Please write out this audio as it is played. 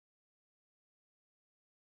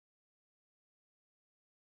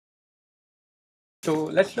So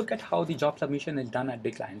let's look at how the job submission is done at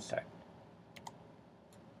the client side.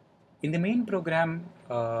 In the main program,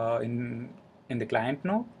 in the client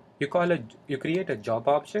node, you create a job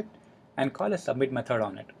object and call a submit method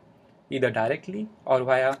on it, either directly or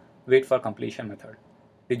via wait for completion method.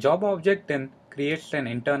 The job object then creates an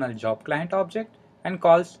internal job client object and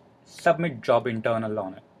calls submit job internal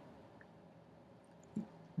on it.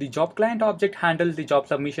 The job client object handles the job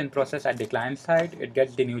submission process at the client side. It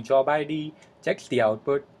gets the new job ID, checks the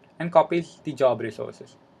output, and copies the job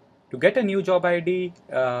resources. To get a new job ID,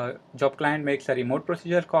 job client makes a remote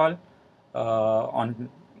procedure call on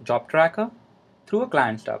job tracker through a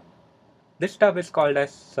client stub. This stub is called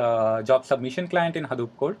as job submission client in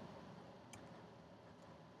Hadoop code.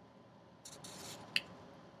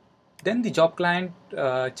 Then the job client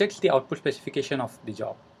checks the output specification of the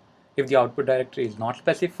job. If the output directory is not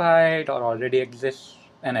specified or already exists,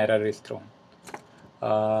 an error is thrown.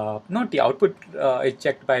 Note the output is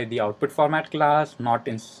checked by the output format class, not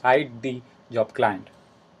inside the job client.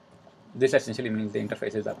 This essentially means the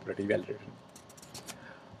interfaces are pretty well written.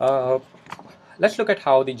 Let's look at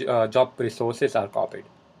how the job resources are copied.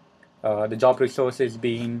 The job resources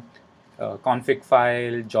being config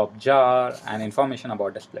file, job jar, and information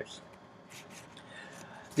about the splits.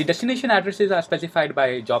 The destination addresses are specified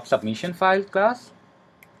by job submission file class.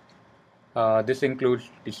 This includes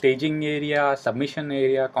the staging area, submission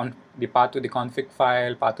area, the path to the config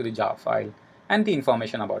file, path to the jar file, and the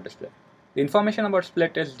information about the split. The information about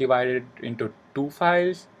split is divided into two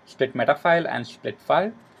files, split meta file and split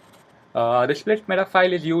file. The split meta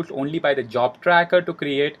file is used only by the job tracker to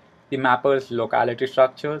create the mapper's locality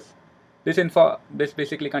structures. This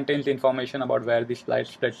basically contains the information about where the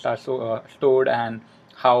splits are stored and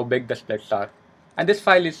how big the splits are. And this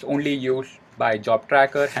file is only used by job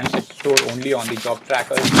tracker, hence it's stored only on the job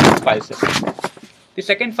tracker's file system. The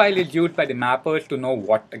second file is used by the mappers to know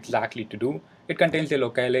what exactly to do. It contains the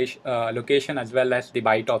location as well as the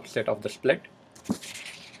byte offset of the split,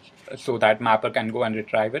 so that mapper can go and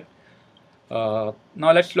retrieve it. Now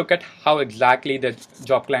let's look at how exactly the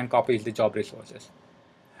job client copies the job resources.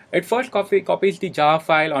 It first copies the jar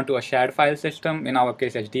file onto a shared file system, in our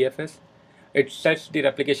case HDFS. It sets the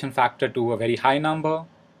replication factor to a very high number,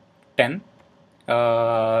 10.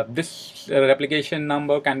 This replication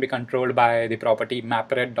number can be controlled by the property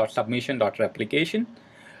mapred.submission.replication.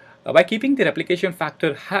 By keeping the replication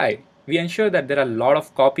factor high, we ensure that there are a lot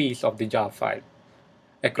of copies of the jar file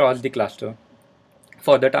across the cluster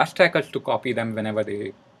for the task trackers to copy them whenever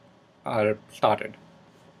they are started.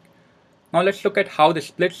 Now let's look at how the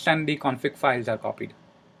splits and the config files are copied.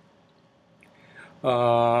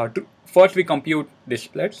 First we compute the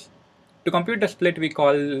splits. To compute the split, we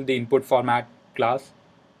call the input format class.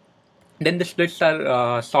 Then the splits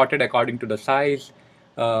are sorted according to the size.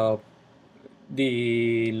 The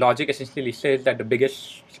logic essentially says that the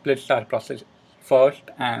biggest splits are processed first,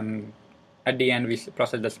 and at the end we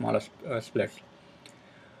process the smaller splits.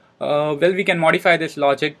 Well, we can modify this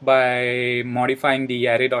logic by modifying the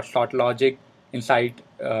array.sort logic inside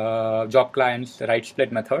job client's write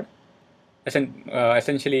split method.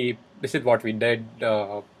 Essentially, this is what we did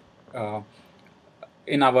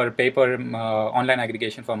in our paper, online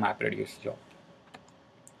aggregation for mapreduce job.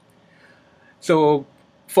 So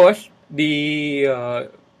first, we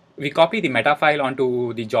copy the meta file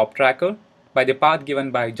onto the job tracker by the path given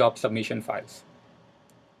by job submission files.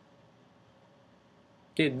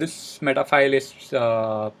 Okay, this meta file is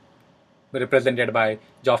represented by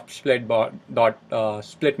job split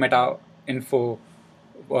split meta info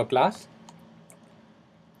class.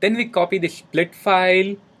 Then we copy the split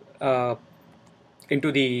file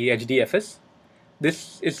into the HDFS.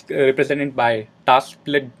 This is represented by task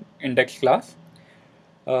split index class.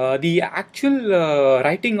 The actual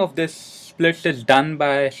writing of this split is done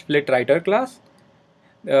by split writer class.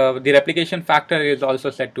 The replication factor is also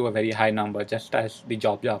set to a very high number, just as the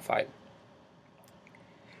job jar file.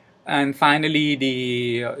 And finally,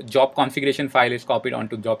 the job configuration file is copied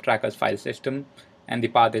onto job tracker's file system, and the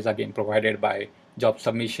path is again provided by job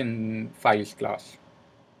submission files class.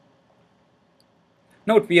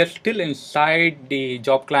 Note, we are still inside the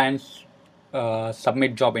job client's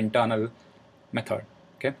submit job internal method.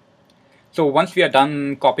 Okay, so once we are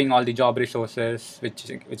done copying all the job resources,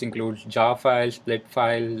 which includes jar file, split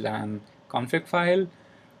file, and config file,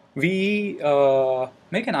 we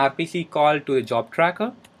make an RPC call to the job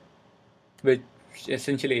tracker, which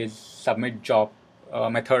essentially is submit job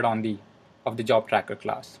method of the job tracker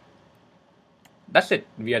class. That's it.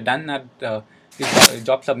 We are done at the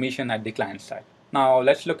job submission at the client side. Now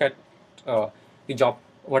let's look at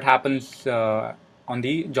what happens on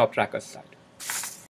the job tracker side.